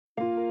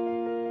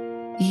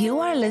You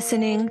are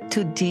listening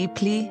to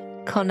Deeply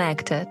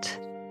Connected.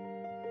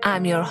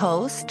 I'm your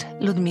host,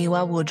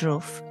 Ludmiła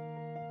Woodruff,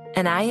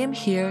 and I am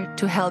here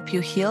to help you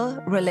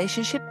heal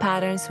relationship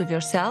patterns with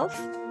yourself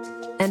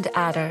and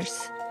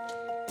others,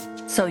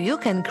 so you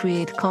can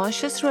create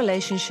conscious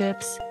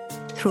relationships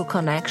through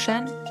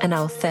connection and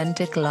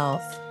authentic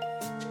love.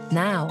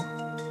 Now,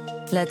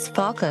 let's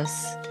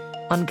focus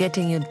on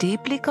getting you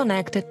deeply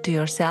connected to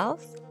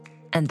yourself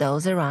and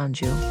those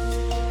around you.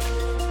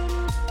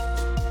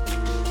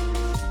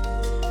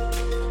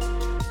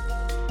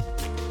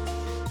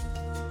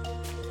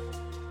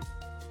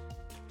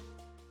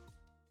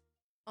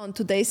 On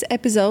today's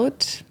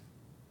episode,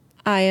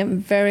 I am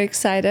very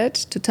excited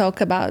to talk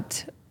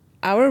about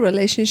our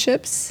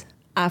relationships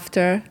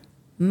after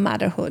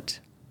motherhood.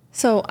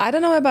 So I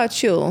don't know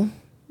about you,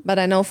 but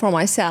I know for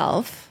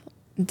myself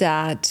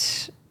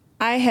that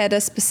I had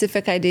a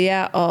specific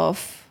idea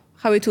of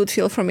how it would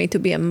feel for me to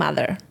be a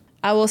mother.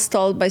 I was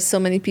told by so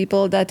many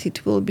people that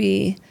it will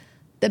be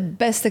the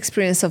best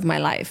experience of my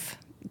life,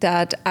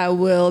 that I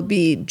will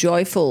be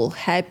joyful,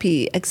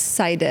 happy,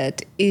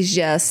 excited. It's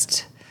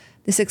just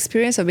this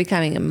experience of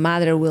becoming a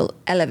mother will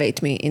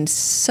elevate me in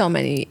so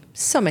many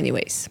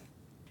ways.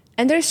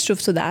 And there's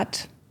truth to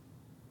that.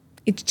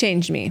 It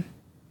changed me.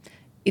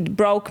 It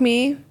broke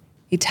me,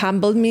 it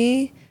humbled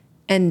me,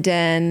 and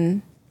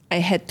then I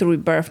had to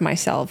rebirth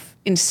myself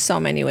in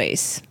so many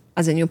ways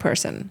as a new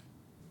person.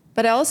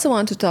 But I also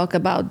want to talk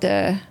about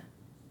the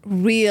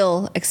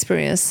real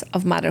experience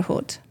of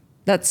motherhood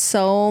that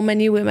so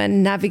many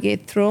women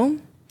navigate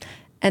through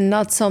and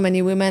not so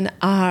many women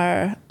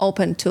are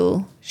open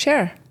to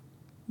share.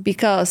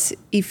 Because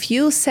if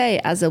you say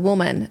as a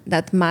woman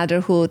that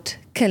motherhood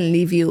can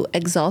leave you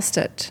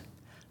exhausted,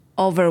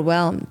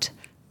 overwhelmed,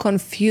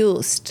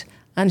 confused,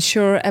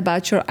 unsure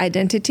about your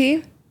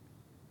identity,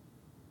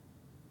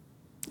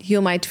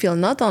 you might feel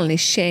not only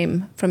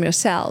shame from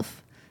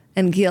yourself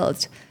and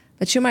guilt,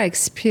 but you might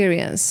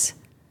experience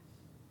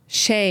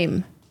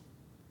shame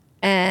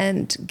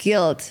and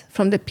guilt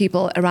from the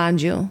people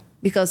around you.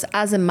 Because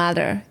as a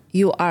mother,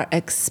 you are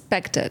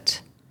expected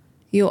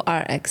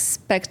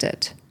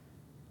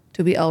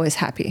to be always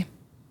happy,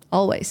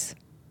 always,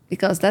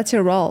 because that's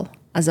your role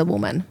as a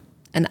woman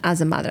and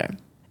as a mother.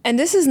 And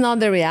this is not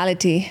the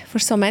reality for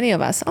so many of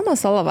us,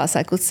 almost all of us,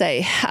 I could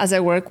say, as I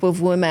work with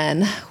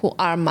women who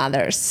are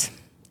mothers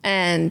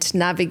and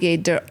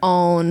navigate their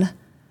own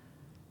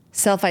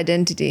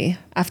self-identity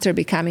after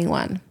becoming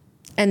one.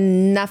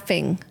 And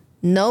nothing,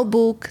 no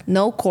book,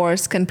 no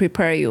course can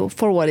prepare you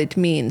for what it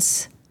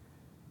means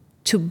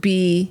to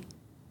be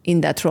in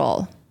that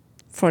role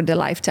for the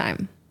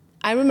lifetime.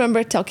 I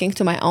remember talking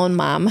to my own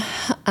mom,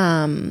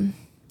 and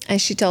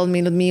she told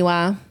me,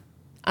 Ludmiła,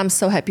 I'm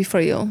so happy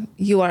for you.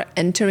 You are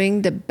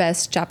entering the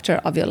best chapter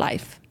of your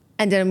life.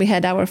 And then we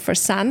had our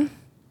first son,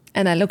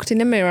 and I looked in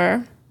the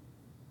mirror,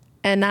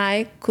 and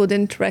I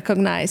couldn't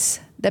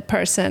recognize the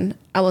person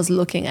I was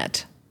looking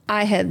at.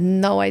 I had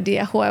no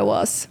idea who I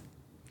was.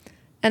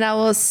 And I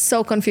was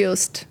so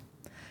confused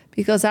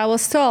because I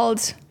was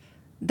told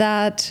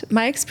that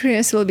my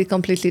experience will be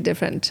completely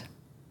different.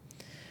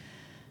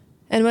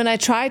 And when I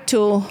tried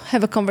to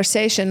have a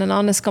conversation, an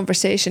honest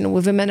conversation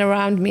with women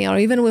around me, or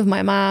even with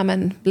my mom,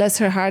 and bless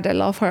her heart, I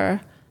love her,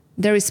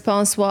 the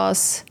response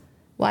was,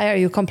 why are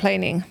you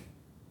complaining?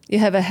 You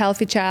have a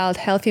healthy child,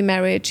 healthy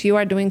marriage, you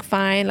are doing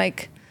fine,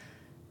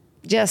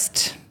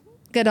 just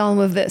get on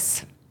with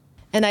this.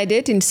 And I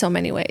did in so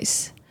many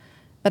ways.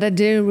 But I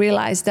didn't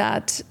realize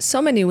that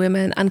so many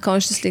women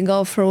unconsciously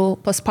go through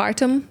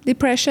postpartum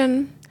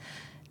depression,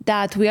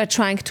 that we are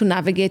trying to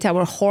navigate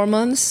our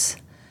hormones,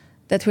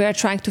 that we are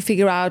trying to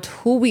figure out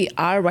who we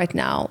are right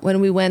now when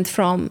we went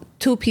from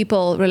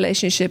 2-people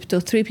relationship to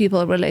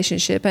 3-people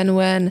relationship, and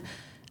when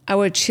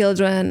our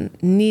children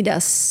need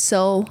us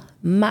so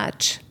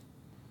much.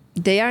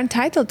 They are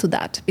entitled to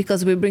that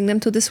because we bring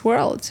them to this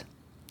world.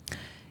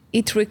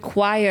 It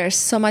requires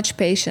so much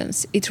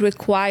patience. It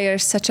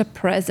requires such a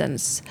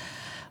presence.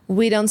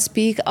 We don't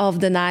speak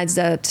of the nights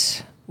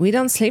that we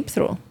don't sleep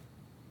through.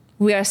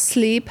 We are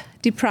sleep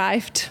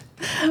deprived.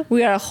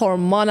 We are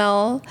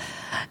hormonal.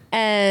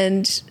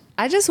 And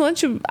I just want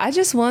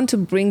to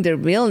bring the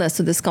realness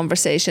to this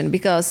conversation,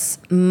 because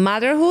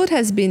motherhood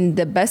has been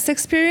the best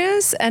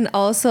experience and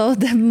also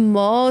the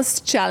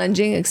most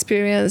challenging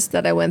experience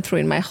that I went through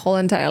in my whole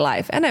entire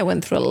life. And I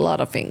went through a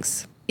lot of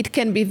things. It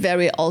can be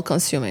very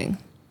all-consuming.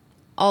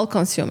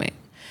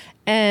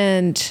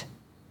 And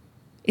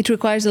it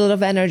requires a lot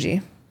of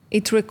energy.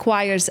 It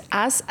requires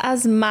us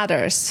as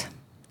mothers,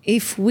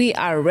 if we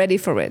are ready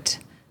for it,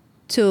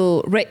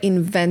 to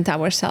reinvent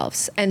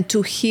ourselves and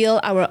to heal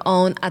our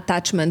own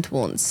attachment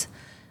wounds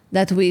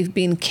that we've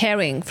been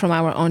carrying from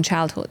our own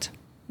childhood.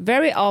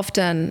 Very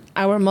often,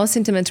 our most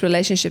intimate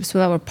relationships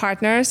with our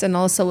partners and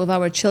also with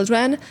our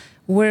children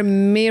will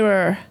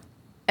mirror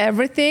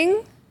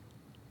everything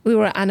we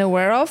were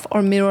unaware of,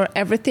 or mirror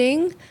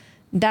everything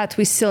that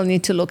we still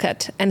need to look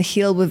at and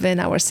heal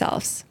within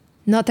ourselves.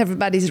 Not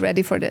everybody's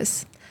ready for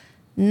this.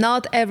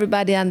 Not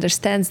everybody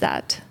understands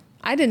that.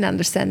 I didn't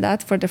understand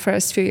that for the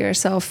first few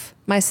years of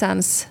my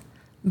son's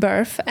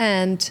birth.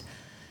 And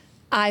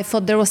I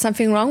thought there was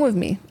something wrong with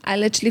me. I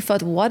literally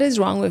thought, what is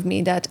wrong with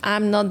me that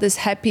I'm not this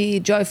happy,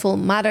 joyful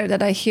mother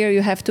that I hear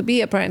you have to be,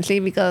 apparently,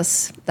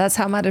 because that's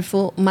how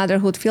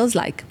motherhood feels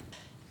like.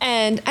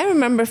 And I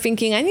remember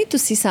thinking, I need to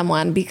see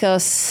someone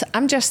because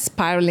I'm just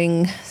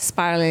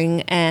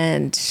spiraling,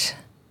 and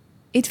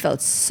it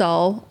felt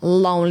so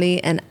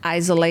lonely and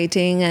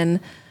isolating. And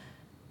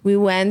we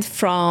went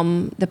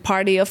from the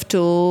party of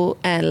two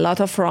and a lot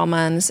of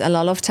romance, a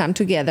lot of time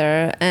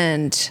together,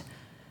 and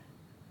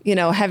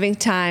having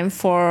time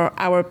for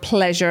our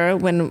pleasure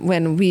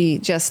when we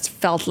just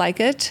felt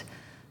like it,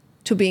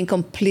 to being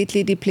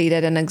completely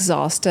depleted and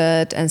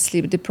exhausted and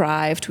sleep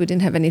deprived. We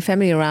didn't have any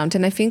family around.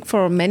 And I think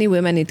for many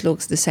women, it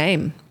looks the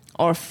same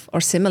or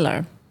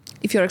similar.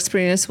 If your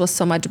experience was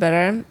so much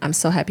better, I'm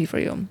so happy for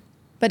you.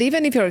 But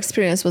even if your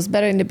experience was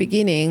better in the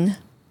beginning,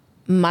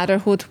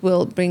 motherhood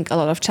will bring a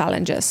lot of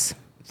challenges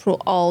through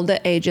all the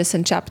ages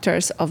and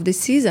chapters of this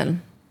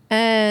season.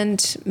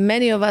 And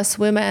many of us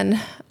women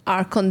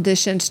are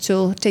conditioned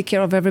to take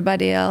care of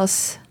everybody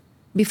else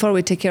before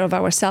we take care of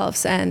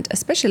ourselves, and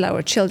especially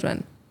our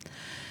children.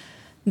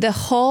 The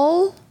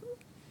whole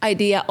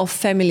idea of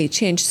family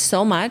changed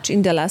so much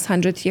in the last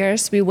 100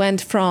 years. We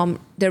went from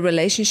the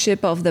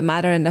relationship of the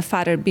mother and the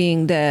father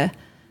being the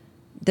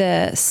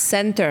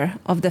center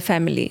of the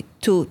family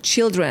to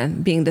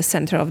children being the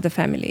center of the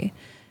family.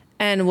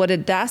 And what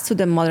it does to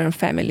the modern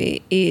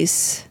family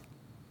is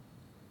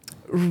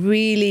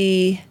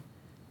really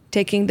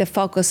taking the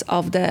focus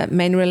of the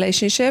main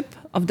relationship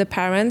of the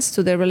parents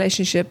to the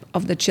relationship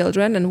of the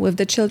children and with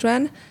the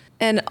children.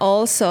 And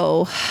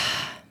also,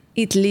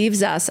 it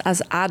leaves us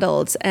as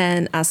adults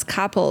and as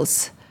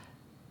couples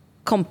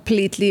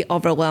completely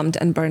overwhelmed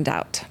and burned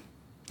out.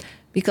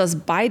 Because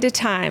by the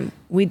time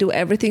we do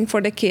everything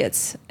for the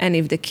kids, and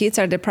if the kids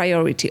are the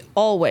priority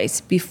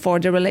always before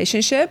the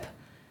relationship,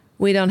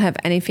 we don't have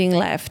anything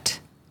left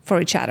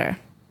for each other.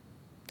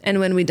 And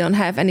when we don't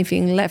have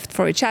anything left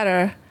for each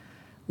other,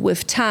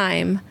 with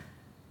time,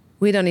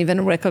 we don't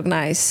even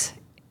recognize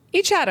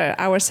each other,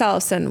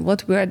 ourselves, and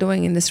what we are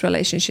doing in this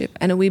relationship.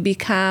 And we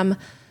become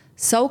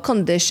so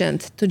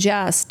conditioned to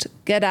just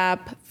get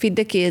up, feed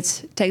the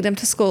kids, take them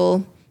to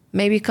school,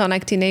 maybe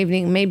connect in the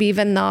evening, maybe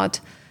even not.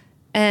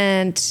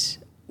 And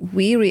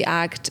we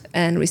react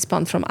and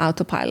respond from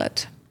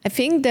autopilot. I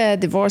think the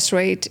divorce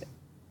rate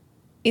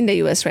in the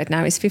US right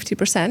now is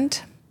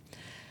 50%.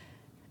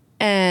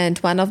 And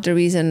one of the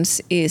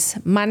reasons is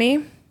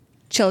money,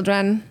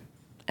 children,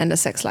 and the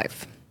sex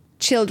life.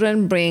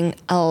 Children bring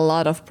a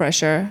lot of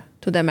pressure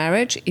to the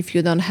marriage if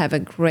you don't have a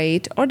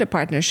great, or the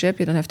partnership,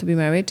 you don't have to be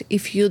married,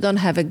 if you don't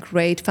have a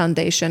great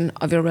foundation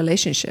of your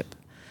relationship.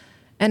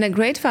 And a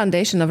great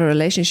foundation of a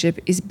relationship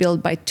is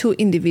built by two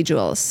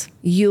individuals.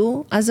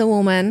 You as a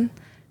woman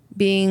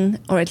being,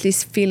 or at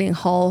least feeling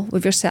whole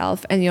with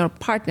yourself, and your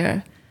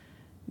partner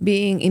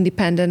being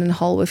independent and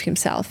whole with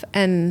himself.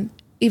 And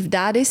if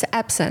that is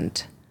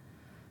absent,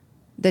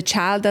 the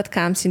child that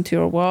comes into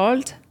your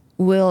world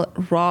will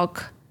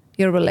rock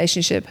your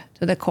relationship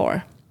to the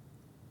core.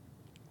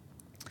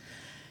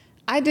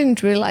 I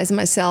didn't realize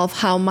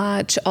myself how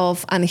much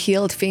of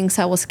unhealed things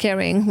I was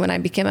carrying when I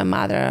became a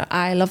mother.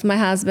 I love my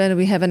husband.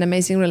 We have an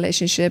amazing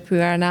relationship.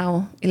 We are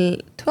now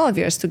 12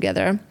 years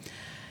together.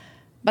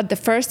 But the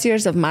first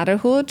years of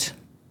motherhood,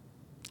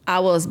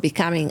 I was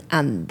becoming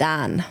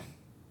undone.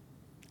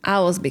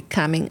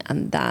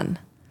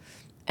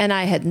 And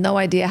I had no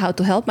idea how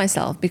to help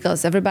myself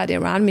because everybody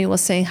around me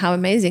was saying how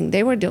amazing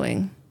they were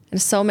doing.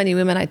 And so many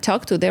women I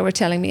talked to, they were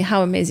telling me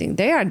how amazing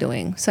they are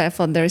doing. So I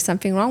thought there is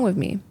something wrong with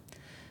me.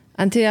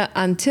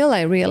 Until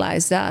I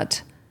realized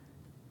that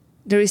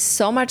there is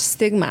so much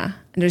stigma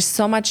and there's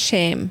so much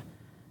shame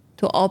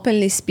to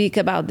openly speak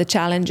about the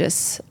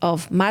challenges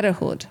of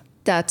motherhood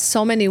that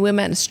so many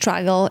women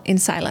struggle in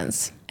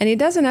silence. And it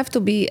doesn't have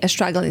to be a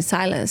struggle in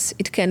silence.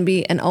 It can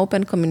be an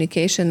open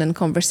communication and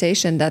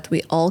conversation that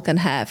we all can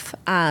have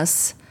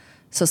as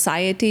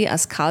society,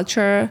 as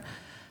culture,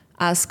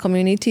 as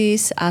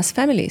communities, as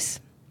families.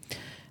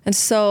 And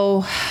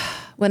so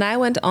when I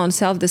went on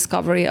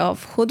self-discovery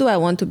of who do I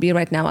want to be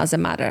right now as a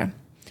mother,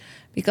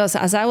 because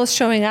as I was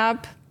showing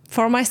up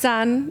for my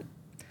son,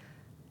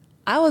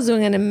 I was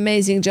doing an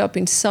amazing job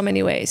in so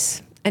many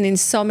ways. And in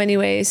so many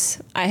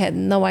ways, I had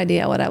no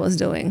idea what I was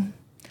doing.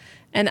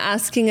 And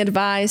asking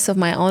advice of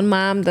my own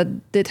mom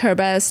that did her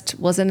best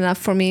wasn't enough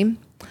for me.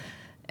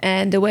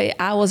 And the way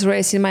I was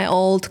raised in my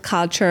old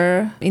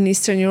culture in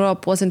Eastern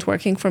Europe wasn't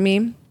working for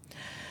me.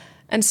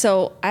 And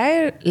so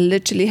I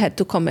literally had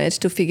to commit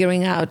to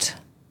figuring out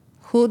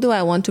who do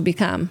I want to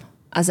become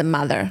as a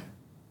mother.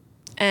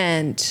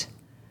 And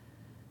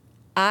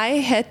I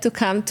had to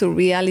come to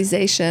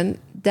realization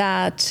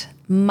that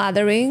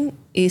mothering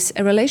is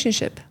a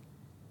relationship.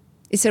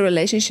 It's a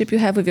relationship you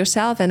have with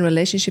yourself and a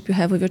relationship you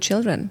have with your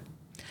children.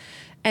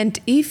 And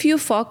if you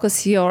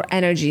focus your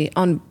energy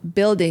on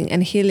building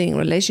and healing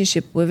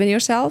relationship within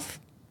yourself,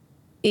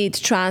 it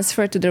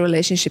transfers to the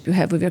relationship you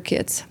have with your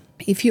kids.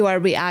 if you are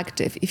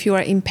reactive, if you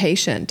are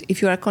impatient,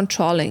 if you are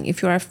controlling,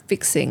 if you are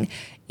fixing,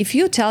 if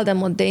you tell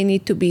them what they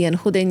need to be and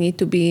who they need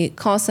to be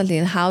constantly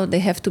and how they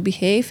have to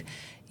behave,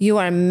 you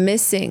are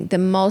missing the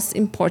most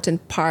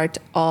important part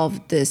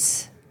of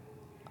this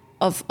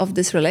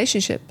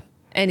relationship.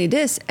 And it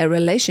is a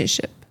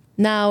relationship.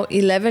 Now,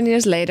 11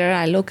 years later,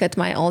 I look at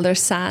my older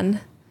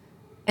son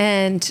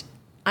and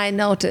I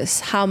notice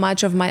how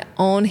much of my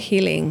own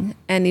healing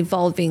and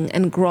evolving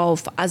and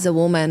growth as a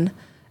woman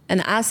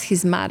and as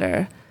his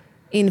mother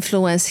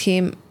influenced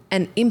him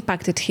and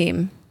impacted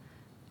him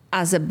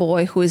as a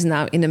boy who is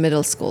now in the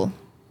middle school.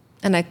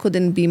 And I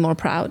couldn't be more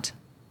proud.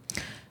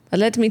 But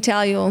let me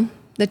tell you,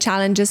 the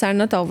challenges are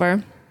not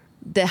over.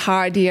 The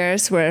hard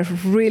years were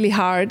really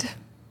hard.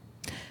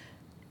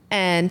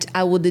 And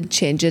I wouldn't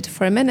change it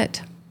for a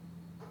minute.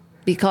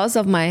 Because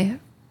of my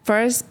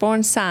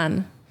firstborn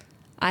son,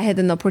 I had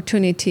an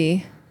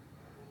opportunity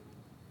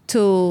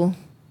to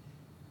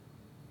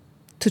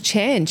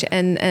change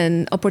and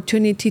an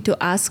opportunity to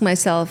ask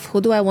myself,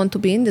 who do I want to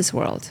be in this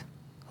world?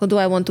 Who do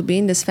I want to be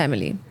in this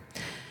family?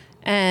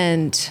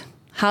 And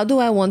how do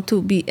I want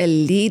to be a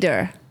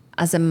leader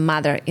as a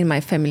mother in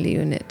my family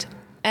unit?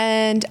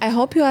 And I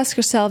hope you ask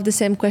yourself the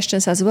same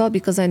questions as well,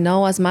 because I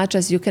know as much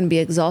as you can be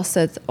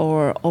exhausted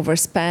or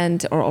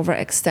overspent or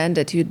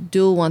overextended, you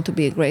do want to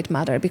be a great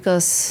mother,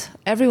 because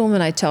every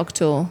woman I talk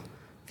to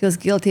feels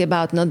guilty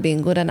about not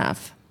being good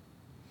enough.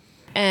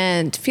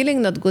 And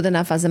feeling not good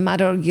enough as a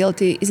mother or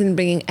guilty isn't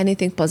bringing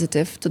anything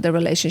positive to the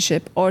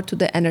relationship or to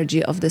the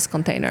energy of this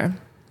container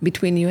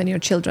between you and your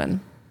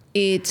children.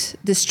 It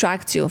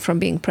distracts you from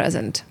being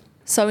present.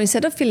 So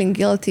instead of feeling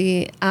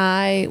guilty,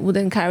 I would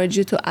encourage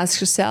you to ask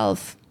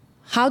yourself,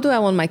 how do I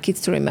want my kids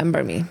to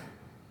remember me?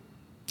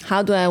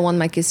 How do I want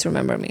my kids to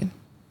remember me?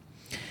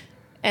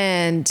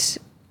 And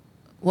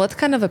what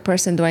kind of a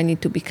person do I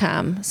need to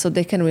become so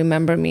they can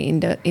remember me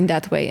in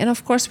that way? And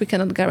of course, we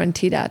cannot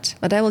guarantee that.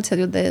 But I will tell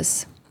you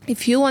this.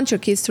 If you want your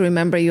kids to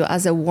remember you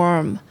as a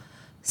warm,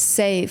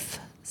 safe,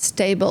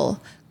 stable,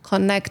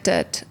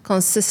 connected,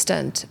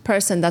 consistent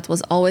person that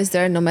was always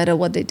there no matter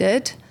what they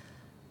did,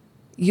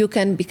 you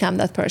can become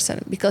that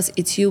person, because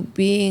it's you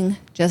being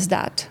just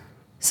that.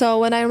 So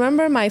when I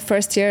remember my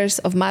first years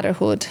of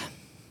motherhood,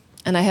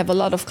 and I have a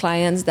lot of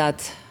clients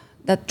that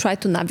try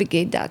to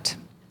navigate that.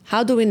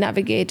 How do we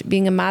navigate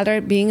being a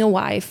mother, being a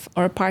wife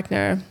or a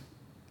partner,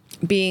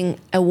 being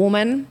a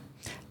woman,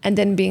 and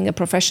then being a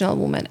professional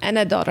woman and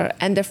a daughter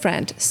and a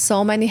friend?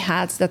 So many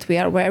hats that we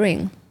are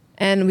wearing,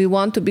 and we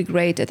want to be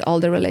great at all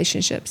the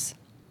relationships.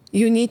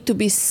 You need to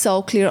be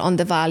so clear on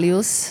the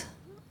values,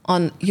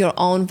 on your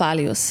own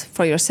values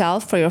for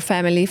yourself, for your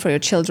family, for your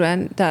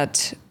children,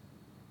 that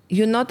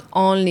you not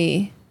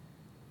only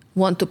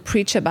want to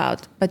preach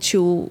about, but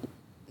you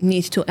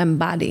need to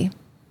embody.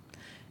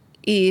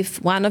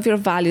 If one of your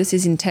values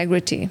is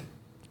integrity,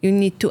 you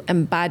need to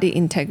embody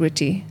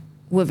integrity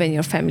within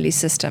your family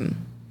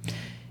system.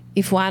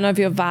 If one of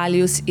your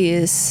values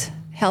is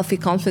healthy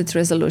conflict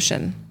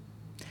resolution,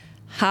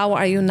 how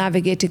are you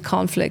navigating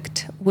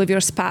conflict with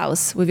your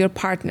spouse, with your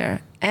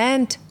partner,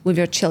 and with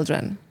your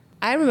children?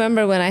 I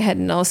remember when I had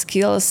no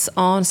skills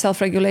on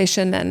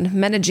self-regulation and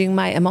managing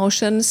my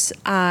emotions,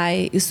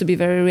 I used to be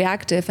very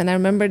reactive. And I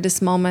remember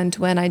this moment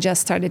when I just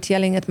started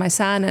yelling at my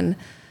son,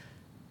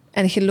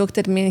 and he looked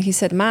at me and he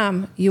said,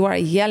 "Mom, you are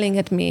yelling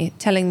at me,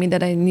 telling me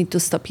that I need to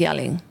stop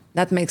yelling.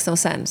 That makes no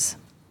sense."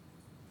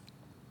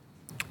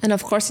 And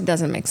of course it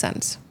doesn't make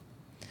sense.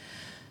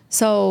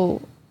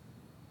 So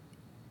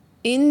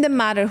in the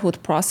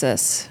motherhood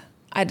process,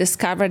 I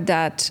discovered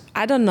that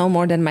I don't know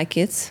more than my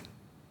kids.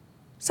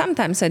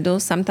 Sometimes I do,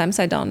 sometimes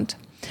I don't.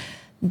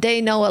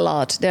 They know a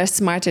lot. They're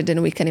smarter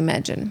than we can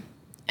imagine.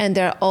 And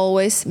they're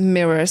always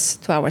mirrors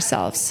to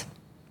ourselves.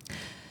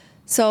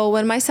 So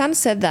when my son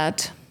said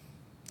that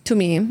to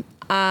me,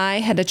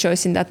 I had a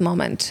choice in that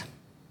moment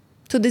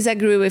to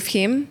disagree with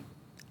him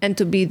and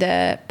to be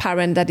the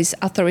parent that is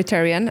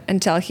authoritarian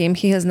and tell him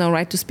he has no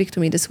right to speak to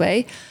me this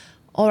way.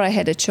 Or I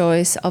had a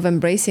choice of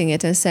embracing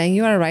it and saying,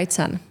 "You are right,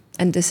 son,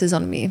 and this is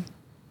on me."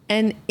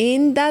 And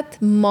in that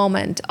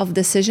moment of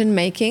decision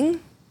making,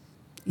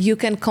 you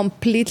can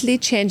completely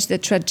change the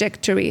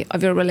trajectory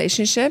of your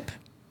relationship,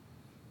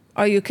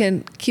 or you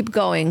can keep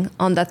going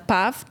on that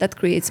path that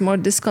creates more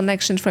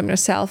disconnection from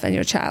yourself and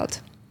your child.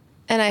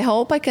 And I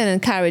hope I can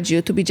encourage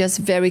you to be just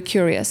very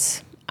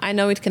curious. I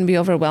know it can be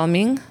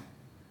overwhelming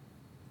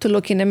to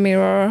look in a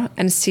mirror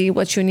and see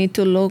what you need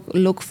to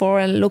look for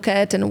and look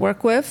at and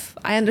work with.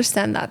 I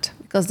understand that,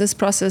 because this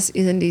process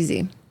isn't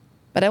easy.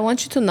 But I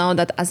want you to know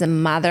that as a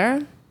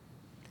mother,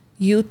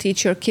 you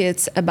teach your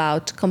kids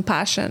about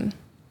compassion,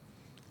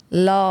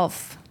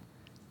 love,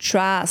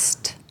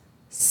 trust,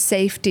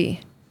 safety,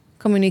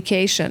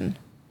 communication.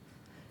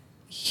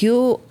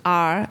 You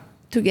are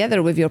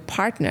together with your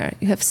partner.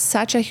 You have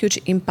such a huge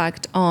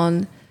impact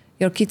on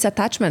your kids'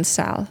 attachment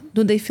style.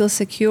 Do they feel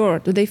secure?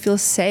 Do they feel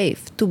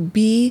safe to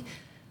be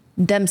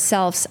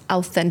themselves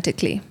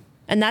authentically?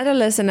 Another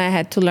lesson I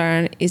had to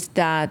learn is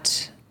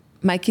that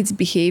my kids'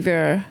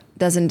 behavior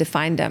doesn't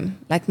define them.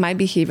 Like, my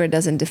behavior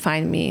doesn't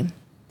define me.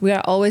 We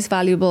are always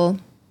valuable.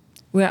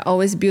 We are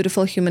always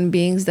beautiful human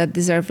beings that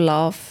deserve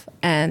love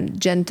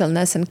and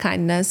gentleness and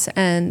kindness.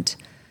 And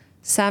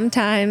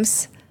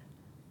sometimes,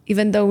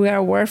 even though we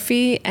are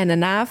worthy and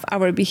enough,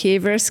 our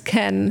behaviors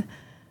can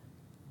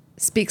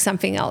speak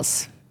something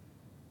else.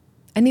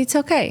 And it's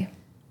okay,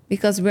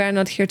 because we are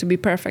not here to be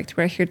perfect.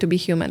 We're here to be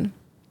human.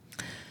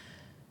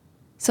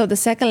 So the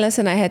second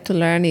lesson I had to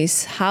learn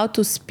is how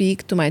to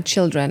speak to my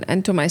children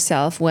and to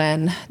myself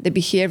when the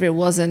behavior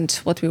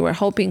wasn't what we were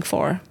hoping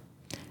for,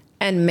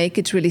 and make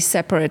it really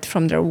separate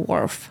from their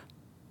worth.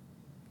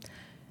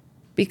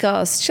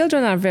 Because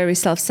children are very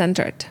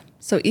self-centered.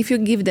 So if you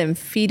give them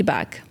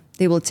feedback,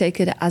 they will take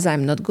it as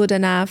I'm not good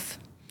enough.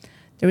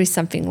 There is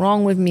something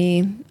wrong with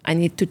me. I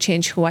need to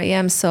change who I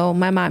am so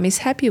my mom is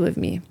happy with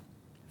me.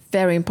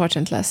 Very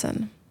important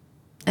lesson.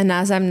 And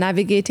as I'm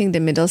navigating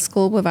the middle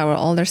school with our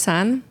older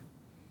son,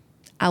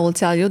 I will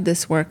tell you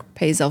this work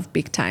pays off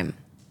big time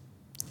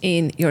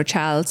in your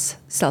child's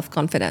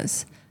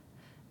self-confidence.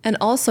 And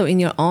also in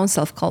your own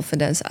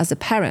self-confidence as a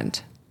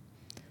parent,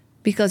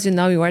 because you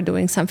know you are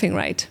doing something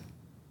right.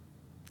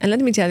 And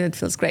let me tell you, it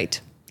feels great.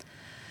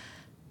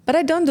 But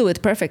I don't do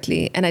it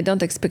perfectly, and I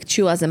don't expect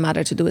you as a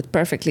mother to do it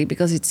perfectly,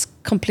 because it's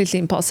completely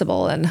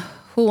impossible, and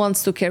who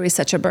wants to carry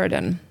such a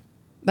burden?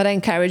 But I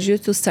encourage you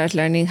to start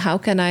learning, how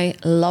can I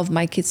love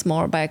my kids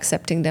more by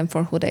accepting them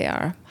for who they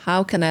are?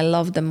 How can I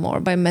love them more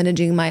by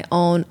managing my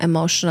own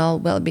emotional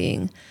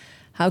well-being?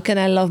 How can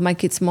I love my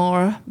kids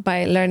more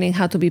by learning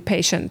how to be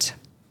patient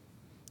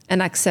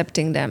and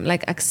accepting them?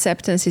 Like,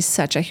 acceptance is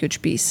such a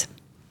huge piece.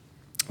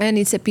 And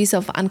it's a piece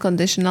of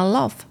unconditional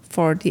love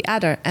for the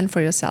other and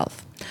for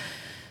yourself.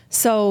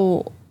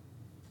 So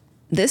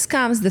this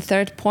comes, the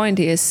third point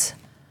is,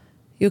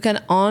 you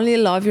can only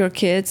love your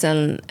kids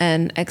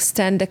and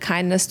extend the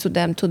kindness to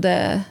them to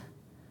the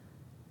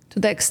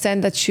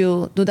extent that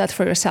you do that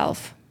for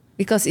yourself.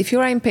 Because if you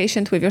are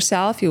impatient with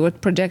yourself, you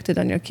would project it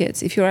on your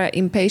kids. If you are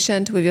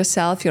impatient with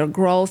yourself, your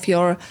growth,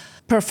 your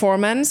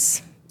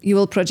performance, you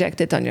will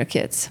project it on your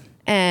kids.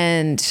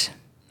 And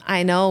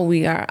I know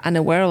we are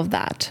unaware of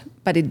that,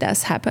 but it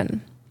does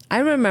happen. I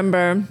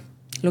remember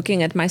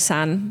looking at my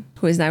son,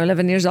 who is now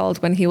 11 years old,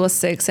 when he was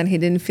 6 and he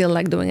didn't feel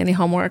like doing any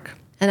homework.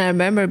 And I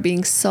remember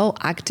being so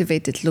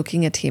activated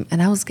looking at him,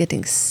 and I was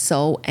getting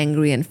so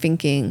angry and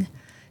thinking,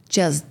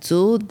 just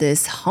do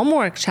this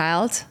homework,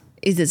 child.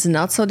 It is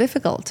not so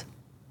difficult.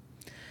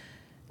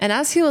 And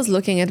as he was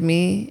looking at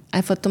me,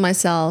 I thought to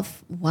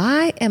myself,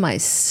 why am I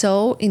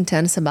so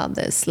intense about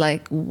this?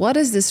 Like, what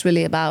is this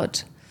really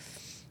about?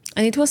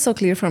 And it was so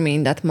clear for me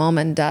in that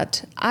moment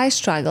that I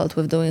struggled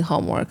with doing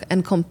homework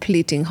and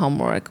completing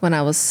homework when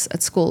I was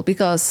at school,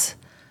 because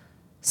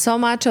so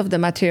much of the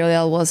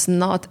material was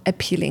not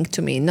appealing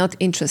to me, not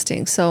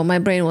interesting. So my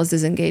brain was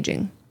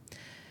disengaging.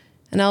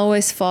 And I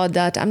always thought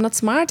that I'm not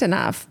smart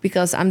enough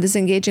because I'm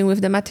disengaging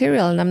with the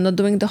material and I'm not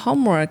doing the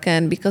homework.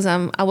 And because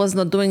I was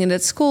not doing it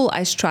at school,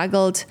 I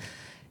struggled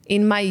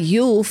in my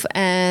youth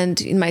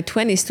and in my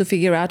 20s to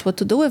figure out what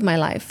to do with my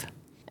life.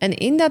 And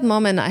in that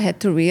moment, I had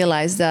to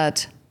realize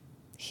that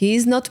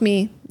he's not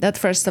me. That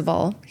first of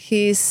all,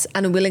 his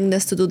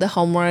unwillingness to do the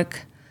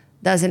homework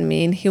doesn't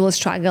mean he will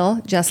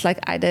struggle just like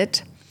I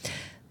did.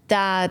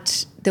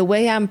 That the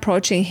way I'm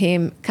approaching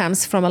him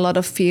comes from a lot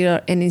of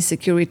fear and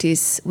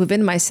insecurities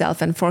within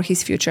myself and for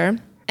his future.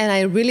 And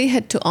I really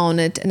had to own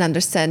it and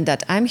understand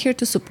that I'm here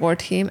to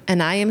support him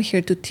and I am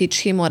here to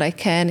teach him what I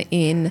can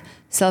in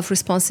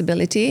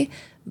self-responsibility.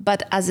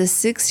 But as a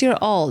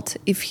 6-year-old,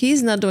 if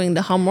he's not doing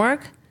the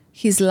homework,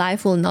 his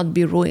life will not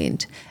be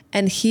ruined.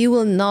 And he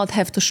will not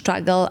have to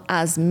struggle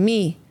as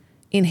me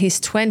in his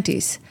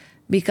 20s,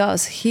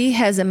 because he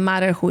has a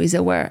mother who is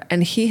aware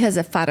and he has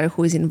a father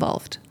who is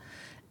involved.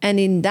 And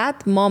in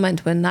that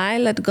moment, when I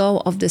let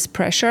go of this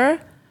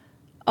pressure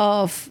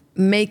of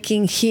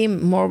making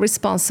him more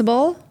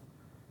responsible,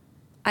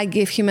 I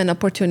give him an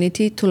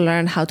opportunity to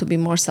learn how to be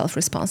more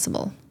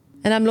self-responsible.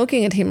 And I'm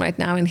looking at him right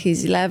now, and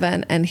he's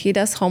 11 and he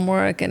does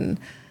homework and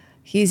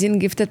he's in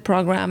gifted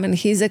program and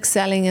he's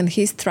excelling and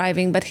he's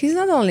thriving. But he's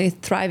not only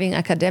thriving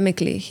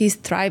academically, he's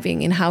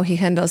thriving in how he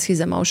handles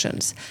his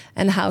emotions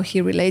and how he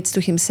relates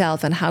to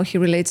himself and how he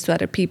relates to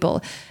other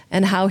people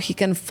and how he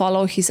can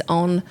follow his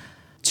own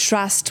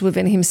trust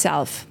within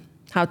himself,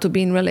 how to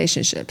be in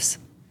relationships.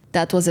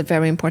 That was a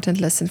very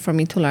important lesson for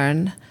me to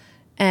learn.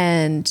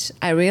 And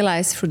I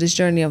realized through this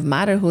journey of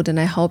motherhood, and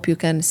I hope you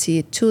can see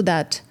it too,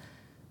 that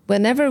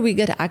whenever we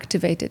get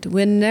activated,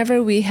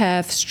 whenever we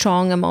have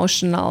strong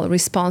emotional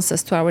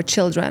responses to our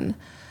children,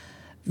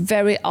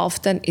 very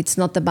often it's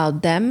not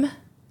about them,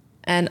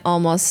 and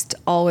almost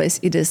always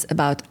it is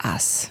about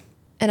us.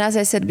 And as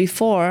I said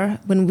before,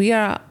 when we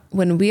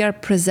are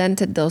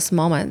presented those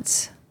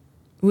moments,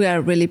 we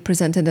are really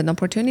presented an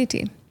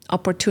opportunity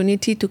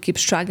to keep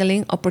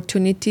struggling,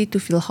 opportunity to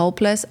feel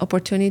hopeless,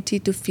 opportunity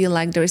to feel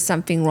like there is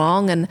something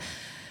wrong and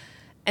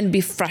be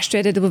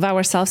frustrated with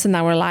ourselves and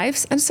our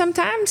lives. And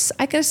sometimes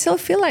I can still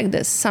feel like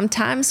this.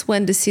 Sometimes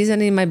when the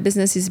season in my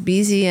business is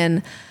busy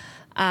and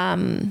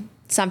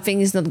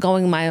something is not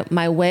going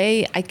my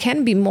way, I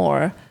can be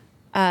more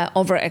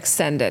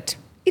overextended.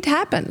 it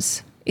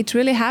happens. It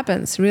really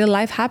happens. Real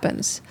life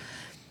happens.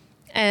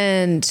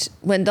 And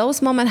when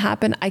those moments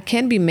happen, I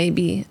can be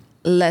maybe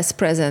less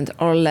present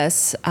or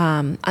less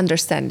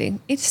understanding.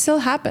 It still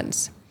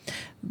happens.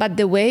 But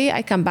the way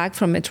I come back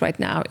from it right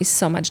now is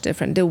so much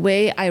different. The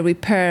way I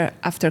repair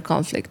after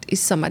conflict is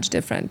so much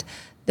different.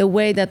 The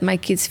way that my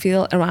kids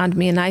feel around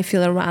me and I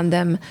feel around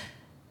them,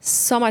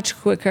 so much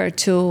quicker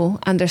to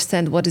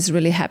understand what is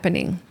really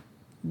happening,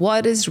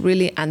 what is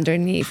really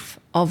underneath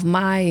of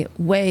my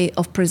way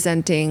of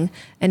presenting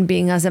and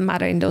being as a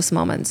mother in those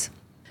moments.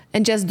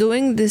 And just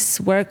doing this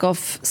work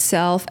of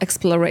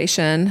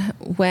self-exploration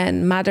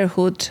when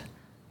motherhood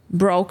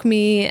broke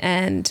me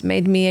and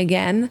made me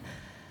again,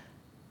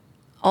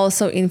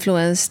 also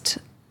influenced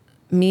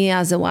me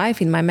as a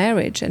wife in my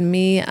marriage, and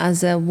me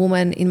as a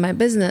woman in my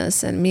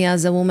business, and me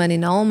as a woman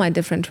in all my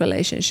different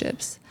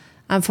relationships.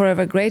 I'm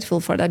forever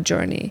grateful for that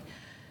journey.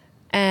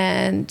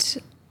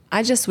 And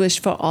I just wish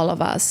for all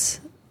of us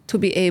to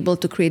be able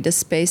to create a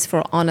space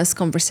for honest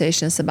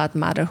conversations about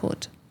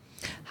motherhood.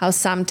 How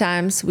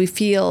sometimes we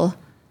feel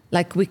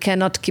like we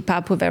cannot keep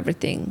up with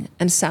everything,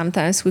 and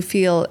sometimes we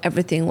feel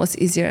everything was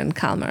easier and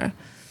calmer.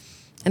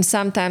 And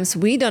sometimes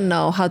we don't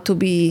know how to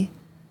be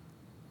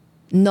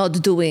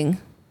not doing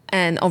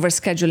and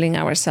overscheduling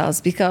ourselves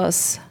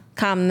because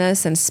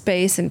calmness and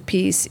space and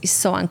peace is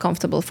so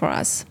uncomfortable for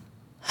us.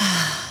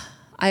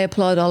 I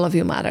applaud all of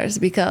you mothers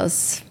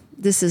because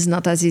this is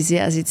not as easy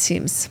as it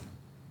seems.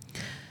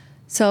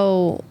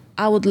 So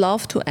I would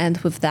love to end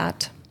with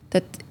that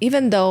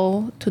even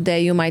though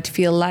today you might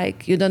feel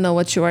like you don't know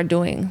what you are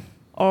doing,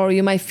 or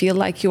you might feel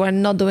like you are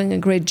not doing a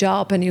great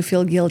job and you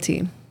feel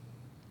guilty,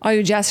 or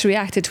you just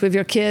reacted with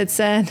your kids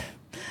and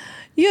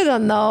you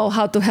don't know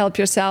how to help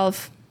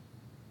yourself,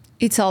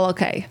 it's all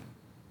okay.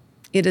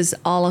 It is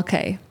all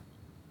okay.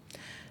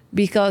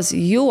 Because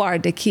you are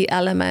the key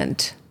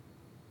element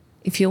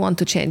if you want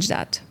to change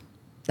that.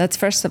 That's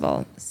first of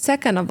all.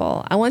 Second of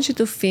all, I want you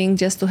to think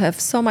just to have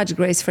so much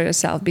grace for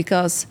yourself,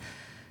 because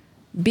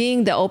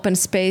being the open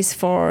space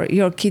for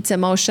your kids'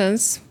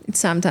 emotions, it's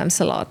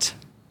sometimes a lot.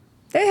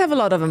 They have a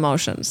lot of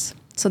emotions,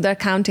 so they're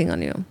counting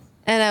on you.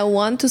 And I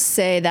want to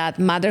say that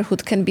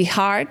motherhood can be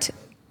hard,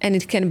 and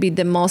it can be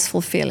the most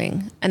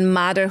fulfilling. And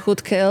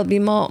motherhood can be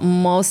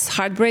most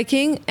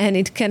heartbreaking, and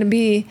it can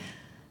be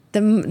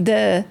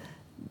the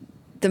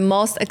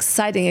most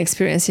exciting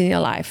experience in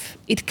your life.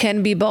 It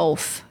can be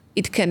both.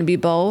 It can be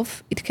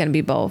both. It can be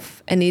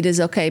both. And it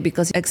is okay,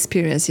 because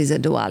experience is a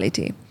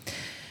duality.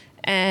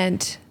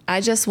 And I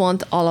just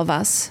want all of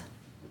us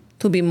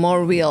to be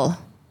more real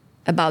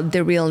about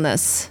the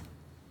realness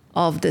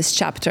of this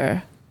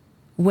chapter.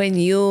 When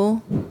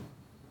you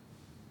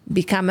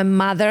become a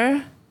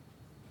mother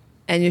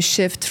and you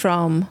shift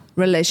from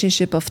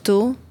relationship of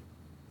 2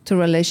 to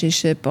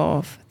relationship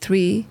of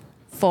 3,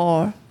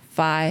 4,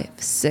 5,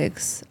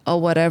 6,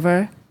 or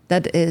whatever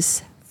that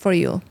is for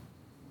you.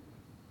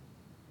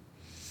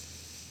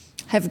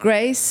 Have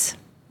grace,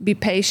 be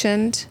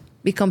patient,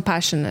 be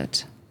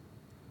compassionate.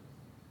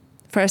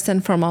 First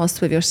and foremost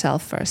with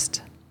yourself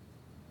first.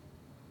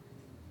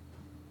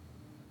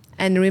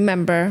 And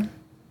remember,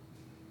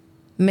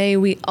 may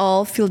we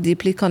all feel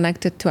deeply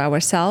connected to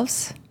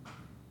ourselves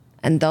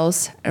and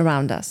those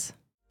around us.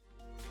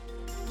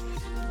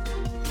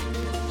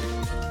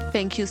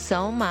 Thank you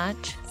so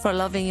much for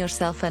loving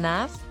yourself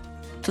enough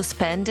to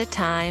spend the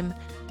time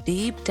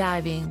deep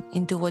diving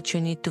into what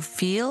you need to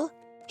feel,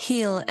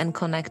 heal, and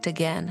connect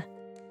again.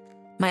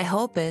 My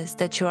hope is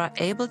that you are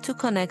able to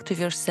connect with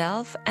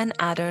yourself and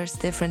others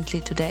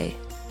differently today.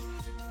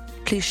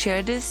 Please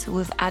share this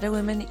with other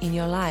women in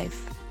your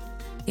life.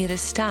 It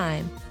is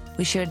time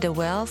we share the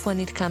wealth when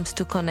it comes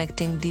to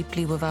connecting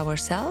deeply with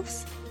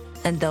ourselves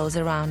and those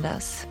around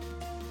us.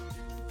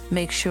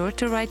 Make sure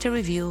to write a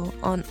review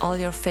on all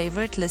your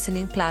favorite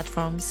listening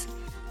platforms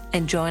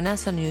and join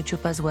us on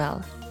YouTube as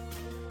well.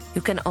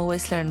 You can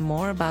always learn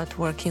more about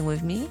working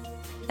with me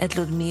at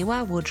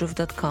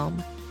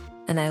ludmiławoodruff.com,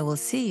 and I will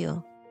see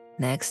you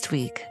next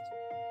week.